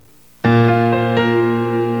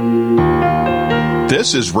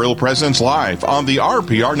This is Real Presence Live on the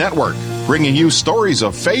RPR Network, bringing you stories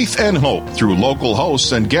of faith and hope through local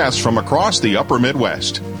hosts and guests from across the upper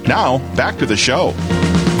Midwest. Now, back to the show.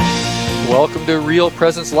 Welcome to Real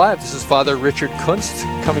Presence Live. This is Father Richard Kunst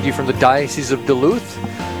coming to you from the Diocese of Duluth.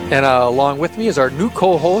 And along with me is our new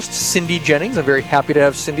co-host, Cindy Jennings. I'm very happy to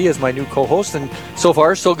have Cindy as my new co-host. And so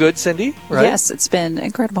far, so good, Cindy, right? Yes, it's been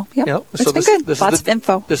incredible. Yep. So it's been good. Lots of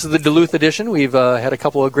info. This is the Duluth edition. We've had a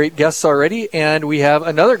couple of great guests already. And we have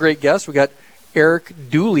another great guest. We got Eric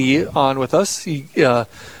Dooley on with us. He, the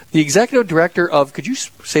executive director of, could you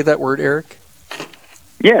say that word, Eric?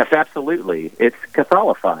 Yes, absolutely. It's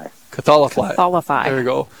Catholify. Catholify. There you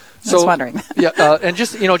go. I was wondering. And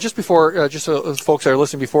just before, just so folks are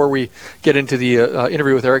listening, before we get into the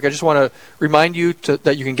interview with Eric, I just want to remind you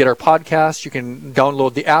that you can get our podcast. You can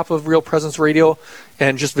download the app of Real Presence Radio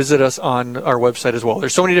and just visit us on our website as well.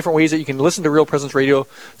 There's so many different ways that you can listen to Real Presence Radio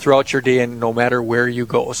throughout your day and no matter where you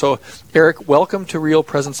go. So, Eric, welcome to Real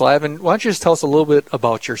Presence Live. And why don't you just tell us a little bit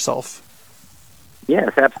about yourself?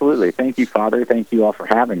 Yes, absolutely. Thank you, Father. Thank you all for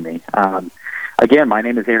having me. Again, my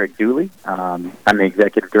name is Eric Dooley. I'm the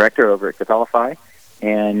executive director over at Catholify.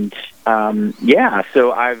 And,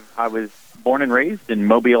 so I was born and raised in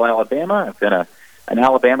Mobile, Alabama. I've been an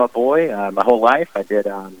Alabama boy my whole life. I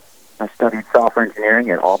studied software engineering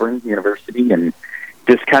at Auburn University, and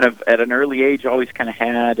just kind of at an early age always kind of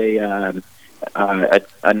had a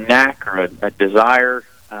knack or a desire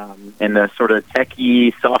in the sort of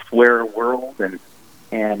techie software world.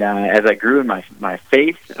 And as I grew in my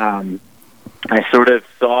faith, I sort of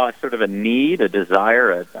saw a need, a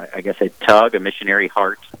desire, a tug, a missionary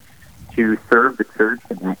heart to serve the church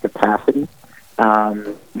in that capacity.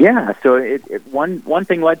 So one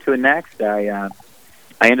thing led to the next. I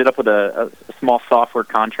ended up with a small software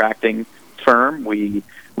contracting firm. We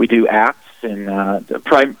do apps and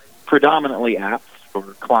predominantly apps for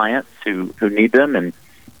clients who need them,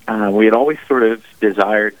 and we had always sort of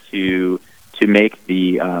desired to make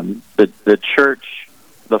the church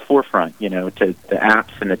the forefront, to the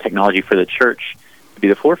apps and the technology for the church to be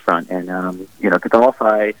the forefront. And,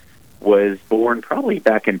 Catholify was born probably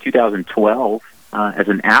back in 2012 as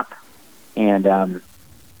an app. And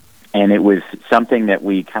it was something that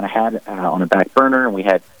we kind of had on a back burner, and we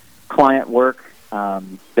had client work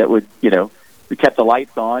that would, we kept the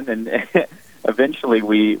lights on, and eventually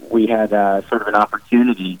we had sort of an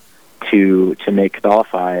opportunity to make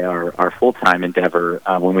Catholify our full-time endeavor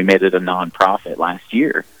when we made it a nonprofit last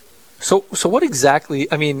year. So what exactly,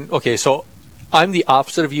 so I'm the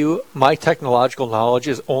opposite of you. My technological knowledge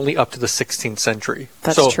is only up to the 16th century.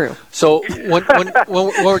 That's true. So when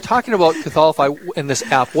we're talking about Catholify and this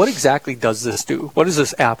app, what exactly does this do? What does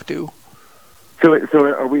this app do? So is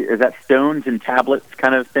that stones and tablets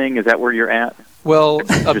kind of thing? Is that where you're at? Well,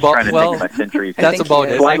 that's about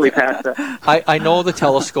it. Slightly past that. I know the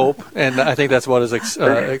telescope, and I think that's about as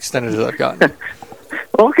extended as I've gotten.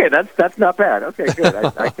 Okay, that's not bad. Okay, good.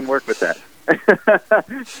 I can work with that.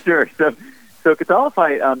 Sure. So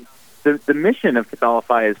Catholify, the mission of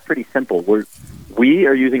Catholify is pretty simple. We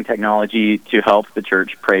are using technology to help the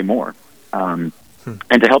church pray more, and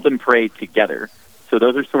to help them pray together. So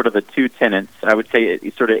those are sort of the two tenets. I would say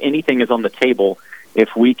sort of anything is on the table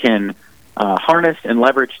if we can harness and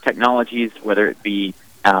leverage technologies, whether it be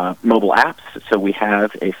mobile apps. So we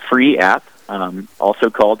have a free app, also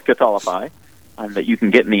called Catholify, that you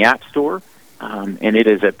can get in the App Store, and it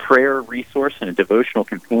is a prayer resource and a devotional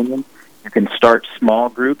companion. You can start small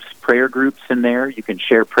groups, prayer groups in there. You can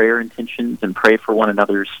share prayer intentions and pray for one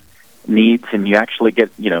another's needs, and you actually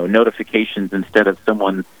get notifications instead of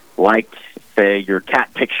someone liked, say, your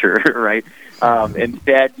cat picture, right?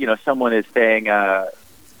 Instead, someone is saying,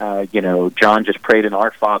 John just prayed in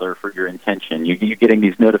Our Father for your intention. You're getting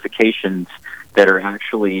these notifications that are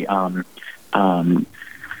actually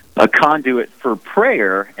a conduit for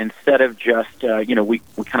prayer instead of just, we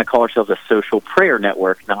kind of call ourselves a social prayer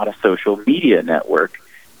network, not a social media network.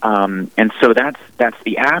 And so that's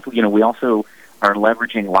the app. We also are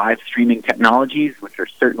leveraging live streaming technologies, which are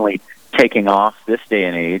certainly taking off this day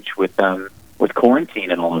and age with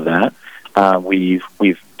quarantine and all of that.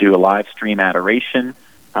 We've do a live stream adoration,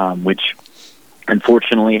 which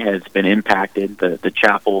unfortunately has been impacted. The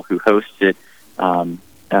chapel who hosts it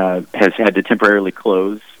has had to temporarily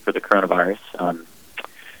close for the coronavirus.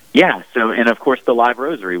 And of course the live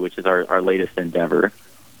rosary, which is our latest endeavor.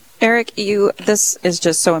 Eric, this is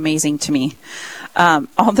just so amazing to me.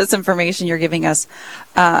 All this information you're giving us.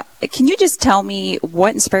 Can you just tell me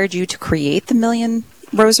what inspired you to create the Million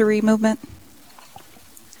Rosary movement?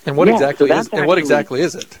 And what exactly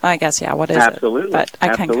is it? I guess, what is absolutely, it? But I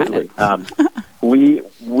absolutely. We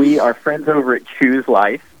our friends over at Choose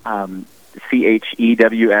Life,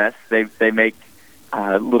 CHEWS. They make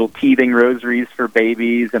little teething rosaries for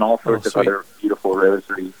babies and all sorts of other beautiful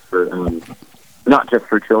rosaries for not just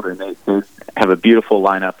for children. They have a beautiful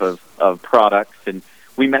lineup of products, and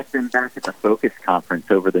we met them back at the Focus conference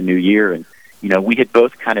over the new year, and we had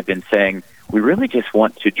both kind of been saying we really just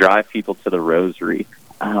want to drive people to the rosary.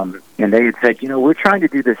 And they had said, we're trying to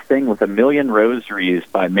do this thing with 1 million rosaries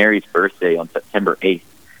by Mary's birthday on September 8th.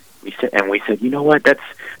 We said, you know what,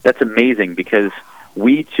 that's amazing, because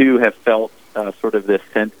we too have felt sort of this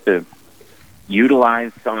sense to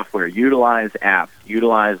utilize software, utilize apps,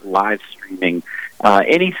 utilize live streaming,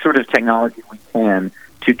 any sort of technology we can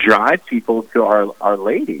to drive people to Our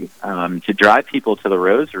Lady, to drive people to the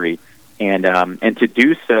rosary, and to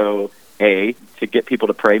do so, to get people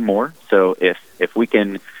to pray more. So if we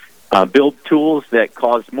can build tools that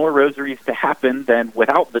cause more rosaries to happen than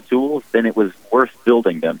without the tools, then it was worth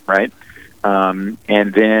building them, right? And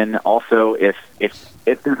then also if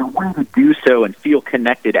there's a way to do so and feel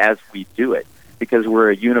connected as we do it, because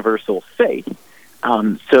we're a universal faith.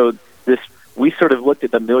 So we sort of looked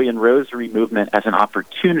at the Million Rosary movement as an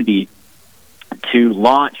opportunity to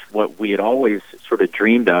launch what we had always sort of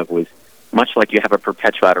dreamed of, was much like you have a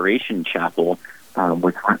perpetual adoration chapel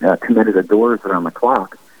with committed adorers around the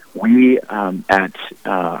clock. We, at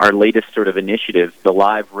our latest sort of initiative, the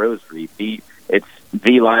Live Rosary, it's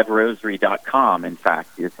theliverosary.com, in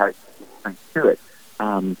fact, is how you can to it.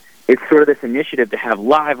 It's sort of this initiative to have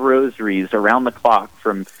live rosaries around the clock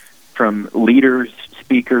from leaders,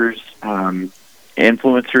 speakers,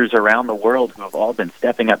 influencers around the world who have all been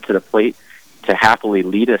stepping up to the plate to happily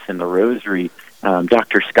lead us in the rosary.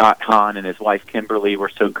 Dr. Scott Hahn and his wife Kimberly were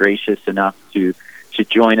so gracious enough to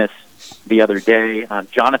join us the other day.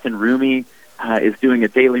 Jonathan Rumi is doing a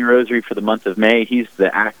daily rosary for the month of May. He's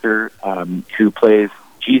the actor who plays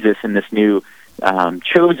Jesus in this new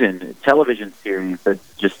Chosen television series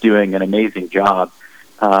that's just doing an amazing job.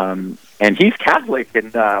 And he's Catholic,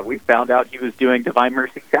 and we found out he was doing Divine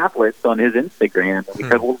Mercy Chaplets on his Instagram. And we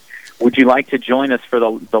said, well, would you like to join us for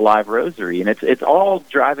the live rosary? And it's all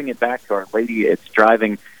driving it back to Our Lady. It's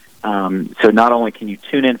driving, so not only can you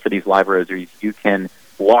tune in for these live rosaries, you can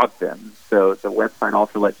log them. So the website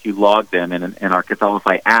also lets you log them, and our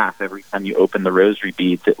Catholify app, every time you open the rosary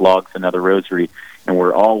beads, it logs another rosary, and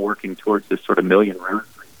we're all working towards this sort of million rosaries.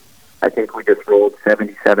 I think we just rolled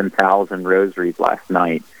 77,000 rosaries last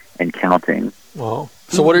night and counting. Wow.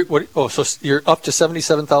 So so you're up to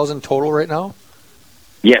 77,000 total right now?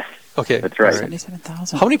 Yes. Okay. That's right.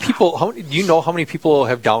 77,000. How many people, do you know how many people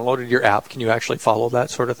have downloaded your app? Can you actually follow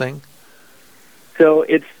that sort of thing? So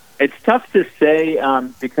it's tough to say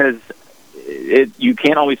because you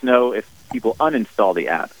can't always know if people uninstall the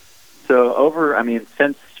app. So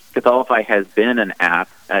since Catholify has been an app,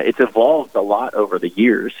 it's evolved a lot over the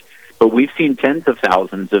years, but we've seen tens of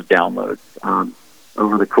thousands of downloads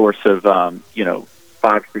over the course of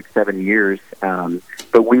 5, 6, 7 years.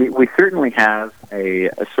 But we certainly have a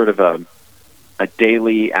sort of a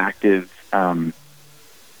daily active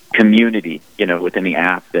community, within the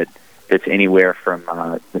app that's anywhere from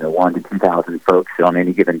 1 to 2,000 folks on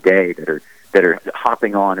any given day that are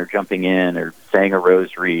hopping on or jumping in or saying a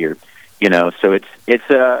rosary, or so it's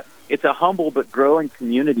a humble but growing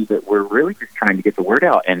community that we're really just trying to get the word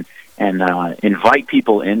out and invite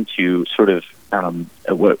people into sort of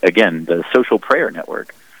the social prayer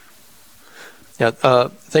network. Yeah,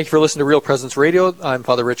 thank you for listening to Real Presence Radio. I'm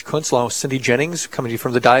Father Rich Kuntz, along with Cindy Jennings, coming to you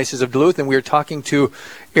from the Diocese of Duluth, and we are talking to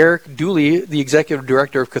Eric Dooley, the Executive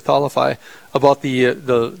Director of Catholify, about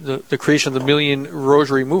the creation of the Million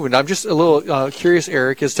Rosary Movement. I'm just a little curious,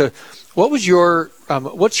 Eric, as to what's your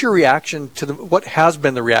reaction to what has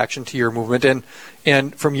been the reaction to your movement,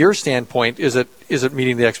 and from your standpoint, is it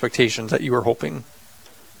meeting the expectations that you were hoping?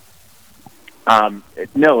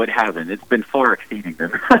 No, it hasn't. It's been far exceeding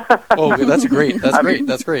them. Oh, that's great.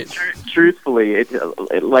 That's great. Truthfully,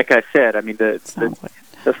 like I said,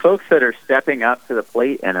 the folks that are stepping up to the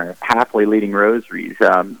plate and are happily leading rosaries,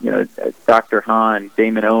 Dr. Hahn,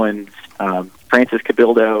 Damon Owens, Francis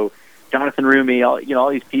Cabildo, Jonathan Rumi, all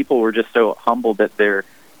these people were just so humbled that their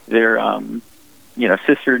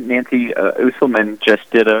Sister Nancy Usselman just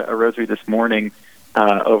did a rosary this morning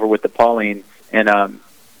over with the Paulines, and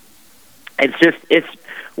it's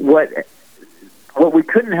what we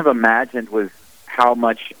couldn't have imagined was how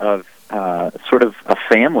much of sort of a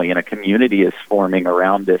family and a community is forming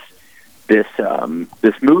around this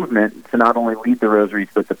movement to not only lead the rosaries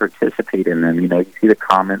but to participate in them. You see the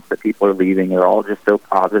comments that people are leaving; they're all just so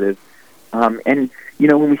positive. And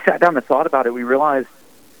when we sat down and thought about it, we realized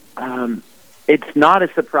it's not as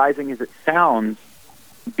surprising as it sounds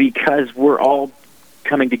because we're all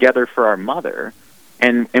coming together for our mother.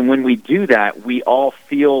 And when we do that, we all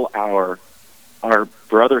feel our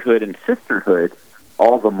brotherhood and sisterhood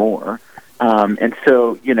all the more. And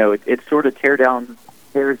so, it sort of tears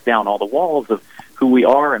down all the walls of who we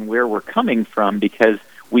are and where we're coming from, because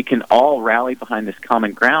we can all rally behind this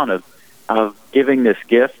common ground of giving this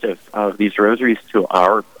gift of these rosaries to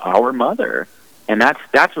our mother. And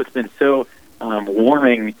that's what's been so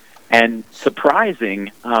warming and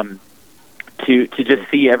surprising, to just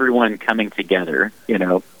see everyone coming together,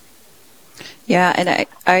 Yeah, and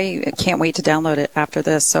I can't wait to download it after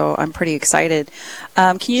this, so I'm pretty excited.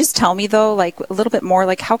 Can you just tell me, though, a little bit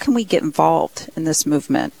more, how can we get involved in this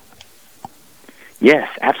movement? Yes,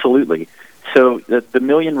 absolutely. So the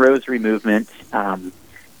Million Rosary movement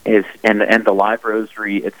is, and the Live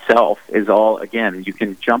Rosary itself is all, again, you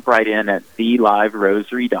can jump right in at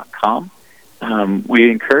theliverosary.com.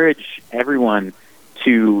 We encourage everyone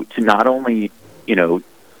to not only,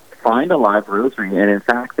 find a live rosary, and in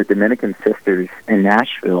fact, the Dominican sisters in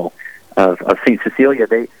Nashville of St. Cecilia,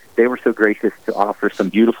 they were so gracious to offer some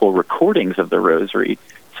beautiful recordings of the rosary.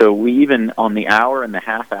 So we even, on the hour and the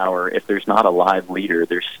half hour, if there's not a live leader,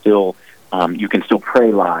 there's still, you can still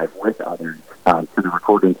pray live with others to the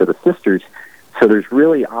recordings of the sisters. So there's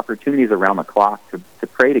really opportunities around the clock to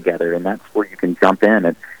pray together, and that's where you can jump in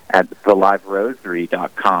at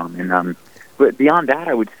theliverosary.com. And but beyond that,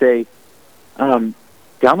 I would say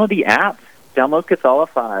download the app, download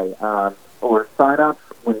Catholify, or sign up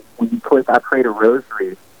when you click I Prayed a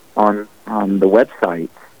Rosary on the website.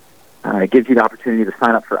 It gives you the opportunity to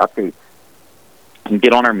sign up for updates and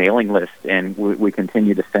get on our mailing list, and we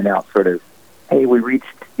continue to send out sort of, hey, we reached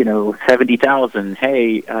 70,000.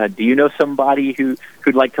 Hey, do you know somebody who'd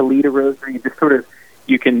like to lead a rosary? Just sort of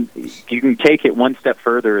you can take it one step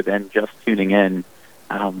further than just tuning in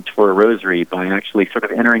for a rosary by actually sort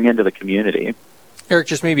of entering into the community. Eric,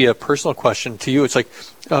 just maybe a personal question to you. It's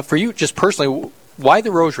for you, just personally, why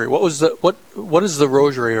the rosary? What does the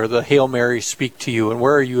rosary or the Hail Mary speak to you, and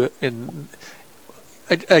where are you in?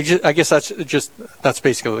 I guess that's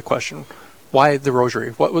basically the question. Why the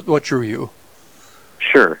rosary? What drew you?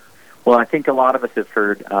 Sure. Well, I think a lot of us have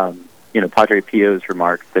heard, Padre Pio's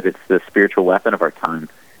remarks that it's the spiritual weapon of our time,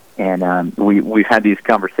 and we've had these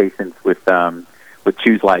conversations with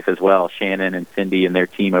Choose Life as well, Shannon and Cindy and their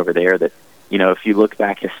team over there. That if you look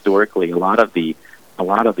back historically, a lot of the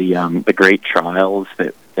great trials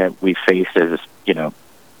that we faced as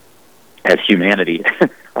humanity,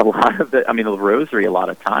 a lot of the rosary a lot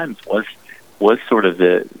of times was sort of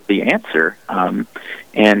the answer,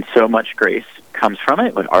 and so much grace comes from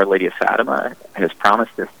it. What Our Lady of Fatima has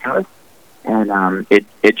promised us to us, and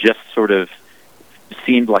it just sort of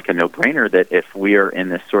seemed like a no-brainer that if we are in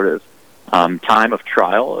this sort of time of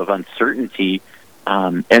trial, of uncertainty,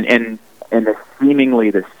 and this seemingly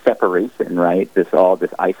this separation, right? This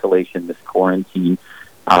isolation, this quarantine,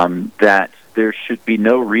 that there should be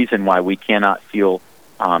no reason why we cannot feel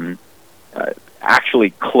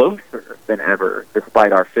actually closer than ever,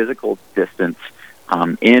 despite our physical distance,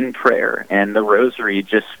 in prayer. And the rosary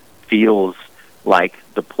just feels like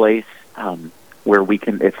the place where we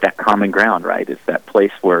can, it's that common ground, right? It's that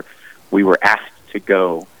place where we were asked to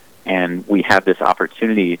go, and we have this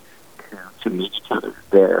opportunity to meet each other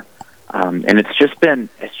there. And it's just been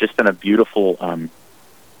a beautiful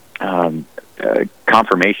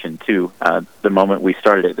confirmation too. The moment we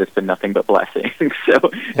started it, it's been nothing but blessings.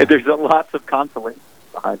 So there's lots of consolation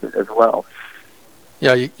behind it as well.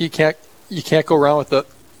 Yeah, you can't go wrong with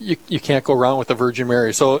you can't go wrong with the Virgin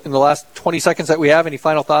Mary. So in the last 20 seconds that we have, any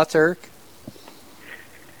final thoughts, Eric?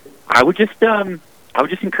 I would just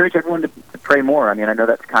encourage everyone to pray more. I mean, I know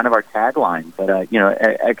that's kind of our tagline, but at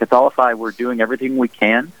Catholify, we're doing everything we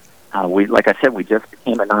can. Like I said, we just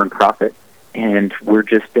became a nonprofit, and we're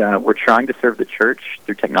trying to serve the church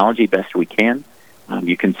through technology best we can.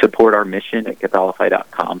 You can support our mission at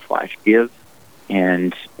Catholify.com/give,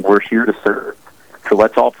 and we're here to serve. So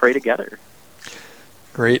let's all pray together.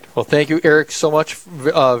 Great. Well, thank you, Eric, so much,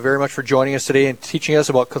 very much for joining us today and teaching us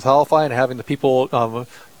about Catholify and having the people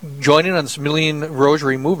join in on this Million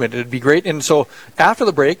Rosary movement. It'd be great. And so after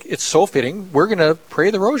the break, it's so fitting, we're going to pray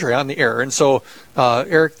the rosary on the air. And so,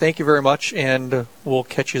 Eric, thank you very much, and we'll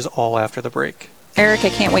catch you all after the break. Eric, I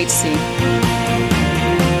can't wait to see.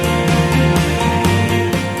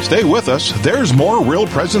 Stay with us. There's more Real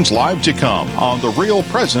Presence Live to come on the Real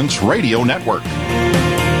Presence Radio Network.